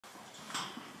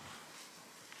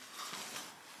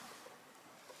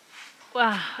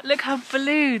Wow, look how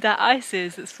blue that ice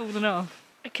is that's fallen off.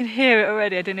 I can hear it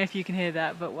already. I don't know if you can hear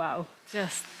that, but wow.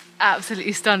 Just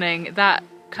absolutely stunning. That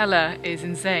colour is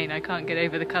insane. I can't get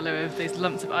over the colour of those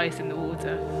lumps of ice in the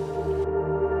water.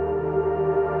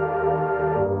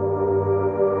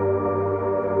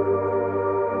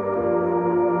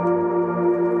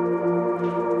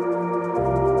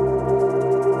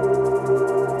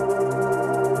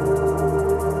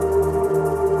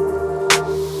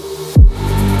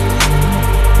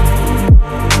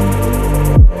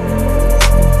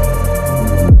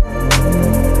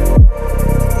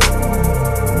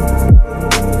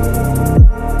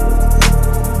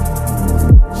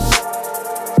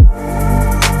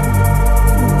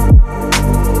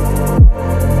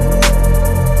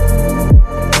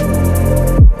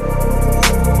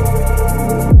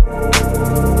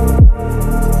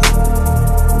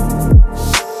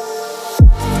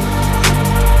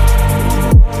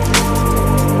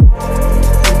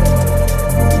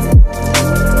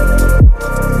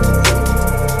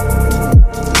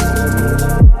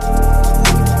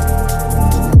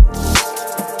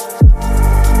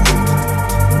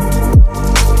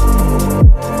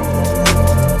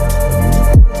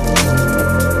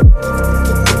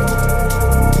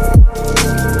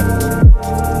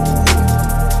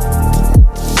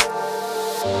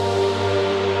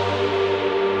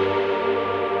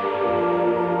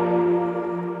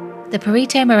 The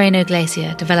Perito Moreno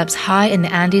Glacier develops high in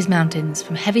the Andes Mountains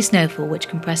from heavy snowfall which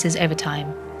compresses over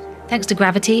time. Thanks to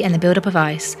gravity and the buildup of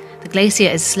ice, the glacier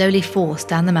is slowly forced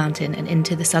down the mountain and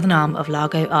into the southern arm of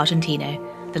Lago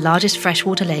Argentino, the largest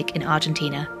freshwater lake in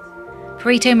Argentina.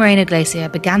 Perito Moreno Glacier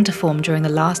began to form during the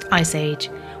last ice age,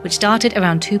 which started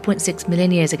around 2.6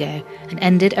 million years ago and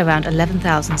ended around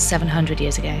 11,700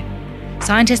 years ago.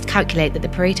 Scientists calculate that the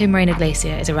Perito Moreno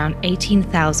Glacier is around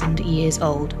 18,000 years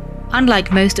old.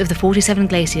 Unlike most of the 47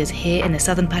 glaciers here in the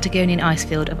southern Patagonian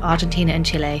icefield of Argentina and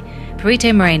Chile,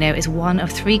 Perito Moreno is one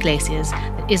of 3 glaciers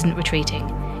that isn't retreating,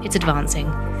 it's advancing.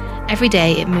 Every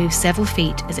day it moves several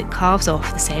feet as it carves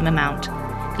off the same amount.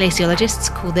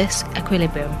 Glaciologists call this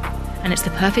equilibrium, and it's the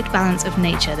perfect balance of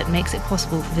nature that makes it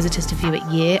possible for visitors to view it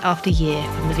year after year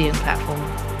from the viewing platform.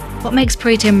 What makes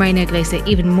Perito Moreno Glacier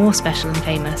even more special and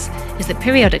famous is that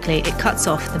periodically it cuts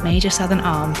off the major southern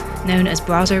arm known as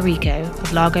Brazo Rico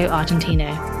of Lago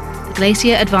Argentino. The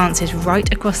glacier advances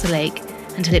right across the lake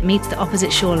until it meets the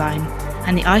opposite shoreline,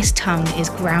 and the ice tongue is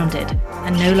grounded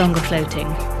and no longer floating,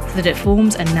 so that it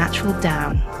forms a natural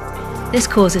dam. This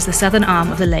causes the southern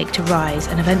arm of the lake to rise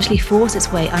and eventually force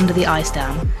its way under the ice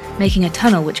dam, making a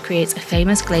tunnel which creates a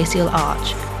famous glacial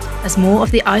arch. As more of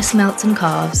the ice melts and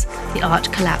calves, the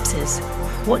arch collapses.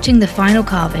 Watching the final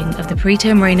carving of the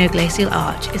Perito Moreno Glacial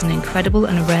Arch is an incredible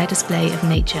and rare display of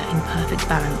nature in perfect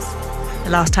balance. The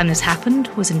last time this happened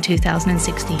was in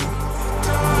 2016.